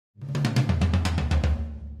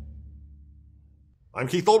I'm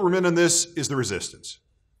Keith Olbermann, and this is The Resistance.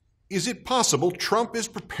 Is it possible Trump is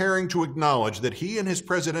preparing to acknowledge that he and his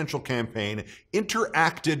presidential campaign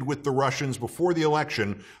interacted with the Russians before the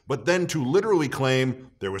election, but then to literally claim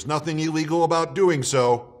there was nothing illegal about doing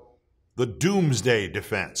so? The doomsday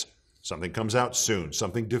defense. Something comes out soon,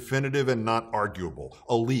 something definitive and not arguable.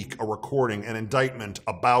 A leak, a recording, an indictment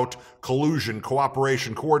about collusion,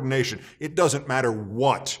 cooperation, coordination. It doesn't matter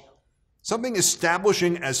what. Something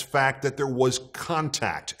establishing as fact that there was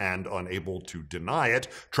contact, and unable to deny it,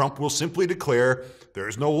 Trump will simply declare there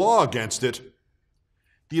is no law against it.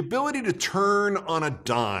 The ability to turn on a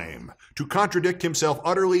dime, to contradict himself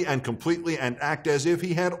utterly and completely and act as if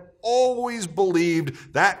he had always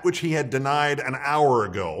believed that which he had denied an hour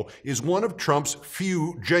ago, is one of Trump's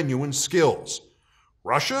few genuine skills.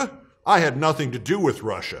 Russia? I had nothing to do with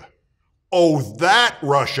Russia. Oh, that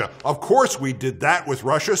Russia. Of course we did that with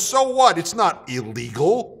Russia. So what? It's not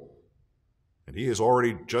illegal. And he has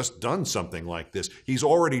already just done something like this. He's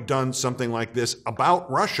already done something like this about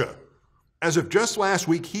Russia. As of just last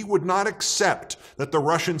week, he would not accept that the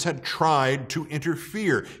Russians had tried to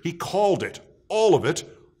interfere. He called it, all of it,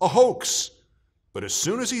 a hoax. But as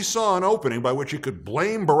soon as he saw an opening by which he could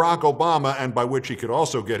blame Barack Obama and by which he could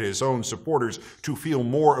also get his own supporters to feel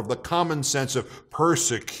more of the common sense of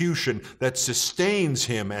persecution that sustains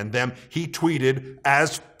him and them, he tweeted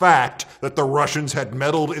as fact that the Russians had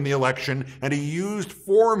meddled in the election, and he used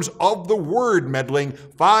forms of the word meddling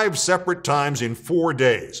 5 separate times in 4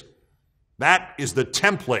 days. That is the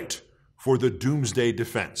template for the doomsday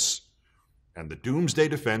defense. And the doomsday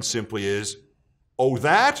defense simply is, oh,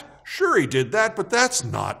 that? Sure, he did that, but that's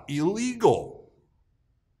not illegal.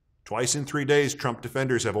 Twice in 3 days, Trump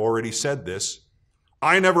defenders have already said this.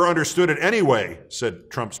 I never understood it anyway,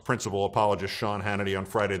 said Trump's principal apologist Sean Hannity on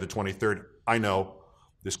Friday the 23rd. I know.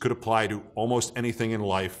 This could apply to almost anything in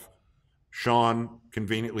life. Sean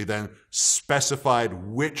conveniently then specified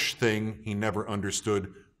which thing he never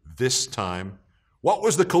understood this time. What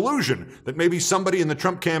was the collusion? That maybe somebody in the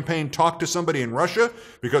Trump campaign talked to somebody in Russia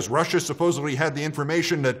because Russia supposedly had the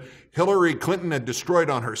information that Hillary Clinton had destroyed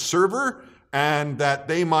on her server, and that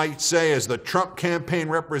they might say as the Trump campaign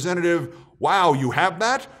representative, wow, you have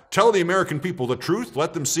that? Tell the American people the truth.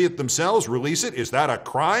 Let them see it themselves. Release it. Is that a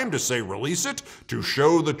crime to say release it? To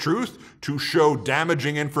show the truth? To show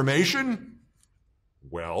damaging information?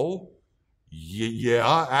 Well,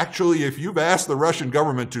 yeah, actually, if you've asked the Russian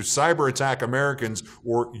government to cyber attack Americans,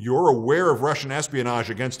 or you're aware of Russian espionage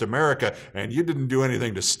against America and you didn't do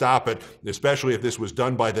anything to stop it, especially if this was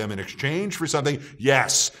done by them in exchange for something,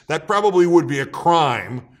 yes, that probably would be a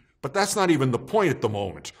crime. But that's not even the point at the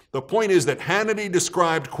moment. The point is that Hannity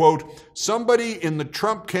described, quote, somebody in the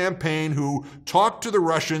Trump campaign who talked to the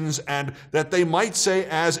Russians, and that they might say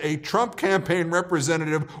as a Trump campaign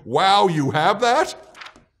representative, wow, you have that?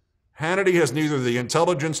 Hannity has neither the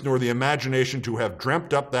intelligence nor the imagination to have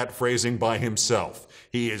dreamt up that phrasing by himself.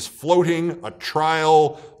 He is floating a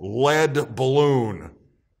trial lead balloon.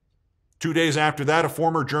 2 days after that, a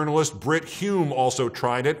former journalist, Brit Hume, also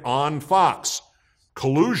tried it on Fox.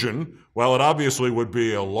 Collusion, while it obviously would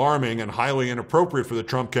be alarming and highly inappropriate for the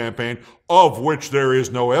Trump campaign, of which there is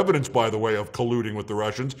no evidence, by the way, of colluding with the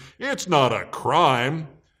Russians, it's not a crime.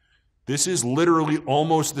 This is literally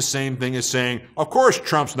almost the same thing as saying, of course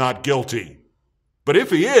Trump's not guilty. But if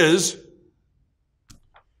he is,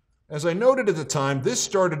 as I noted at the time, this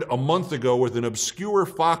started a month ago with an obscure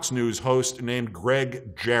Fox News host named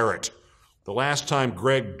Greg Jarrett. The last time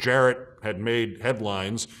Greg Jarrett had made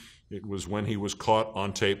headlines, it was when he was caught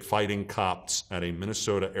on tape fighting cops at a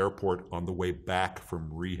Minnesota airport on the way back from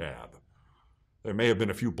rehab. There may have been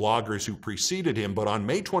a few bloggers who preceded him, but on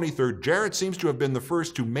May 23rd, Jarrett seems to have been the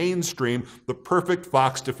first to mainstream the perfect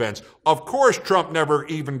Fox defense. Of course, Trump never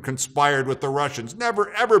even conspired with the Russians.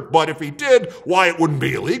 Never, ever. But if he did, why, it wouldn't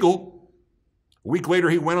be illegal. A week later,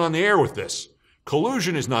 he went on the air with this.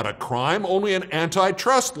 Collusion is not a crime, only an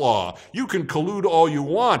antitrust law. You can collude all you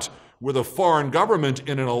want with a foreign government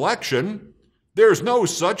in an election. There's no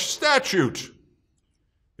such statute.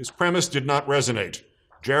 His premise did not resonate.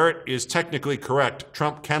 Jarrett is technically correct.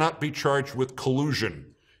 Trump cannot be charged with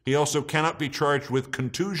collusion. He also cannot be charged with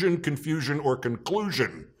contusion, confusion, or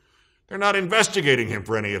conclusion. They're not investigating him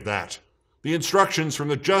for any of that. The instructions from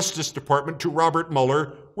the Justice Department to Robert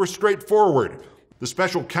Mueller were straightforward. The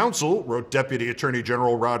special counsel, wrote Deputy Attorney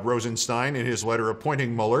General Rod Rosenstein in his letter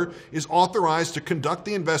appointing Mueller, is authorized to conduct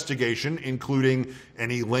the investigation, including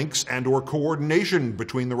any links and or coordination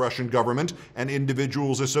between the Russian government and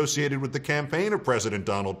individuals associated with the campaign of President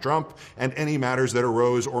Donald Trump, and any matters that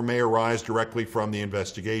arose or may arise directly from the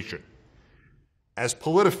investigation. As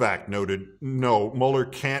PolitiFact noted, no, Mueller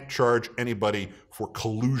can't charge anybody for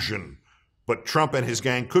collusion. But Trump and his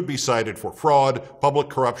gang could be cited for fraud, public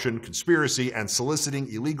corruption, conspiracy, and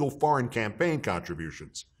soliciting illegal foreign campaign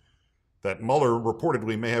contributions. That Mueller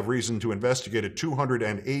reportedly may have reason to investigate a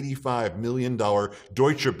 $285 million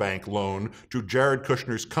Deutsche Bank loan to Jared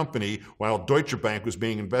Kushner's company while Deutsche Bank was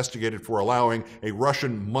being investigated for allowing a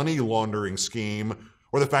Russian money laundering scheme,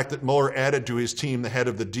 or the fact that Mueller added to his team the head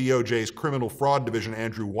of the DOJ's criminal fraud division,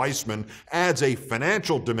 Andrew Weissman, adds a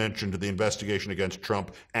financial dimension to the investigation against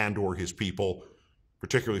Trump and or his people,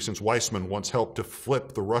 particularly since Weissman once helped to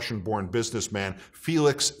flip the Russian-born businessman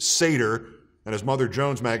Felix Sater, and as Mother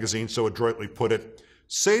Jones magazine so adroitly put it,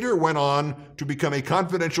 Sater went on to become a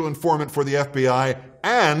confidential informant for the FBI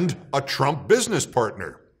and a Trump business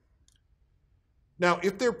partner. Now,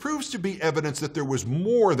 if there proves to be evidence that there was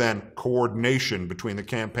more than coordination between the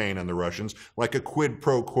campaign and the Russians, like a quid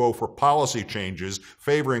pro quo for policy changes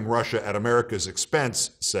favoring Russia at America's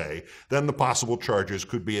expense, say, then the possible charges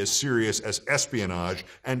could be as serious as espionage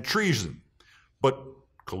and treason. But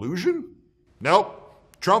collusion? Nope.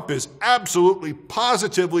 Trump is absolutely,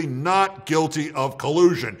 positively not guilty of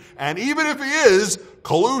collusion. And even if he is,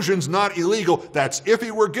 collusion's not illegal. That's if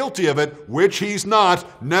he were guilty of it, which he's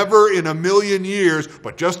not, never in a million years.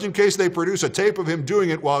 But just in case they produce a tape of him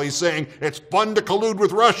doing it while he's saying it's fun to collude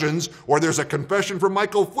with Russians, or there's a confession from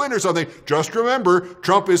Michael Flynn or something, just remember,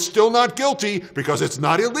 Trump is still not guilty because it's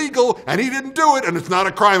not illegal and he didn't do it and it's not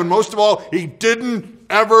a crime. And most of all, he didn't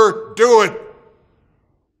ever do it.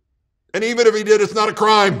 And even if he did, it's not a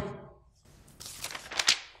crime.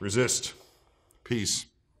 Resist. Peace.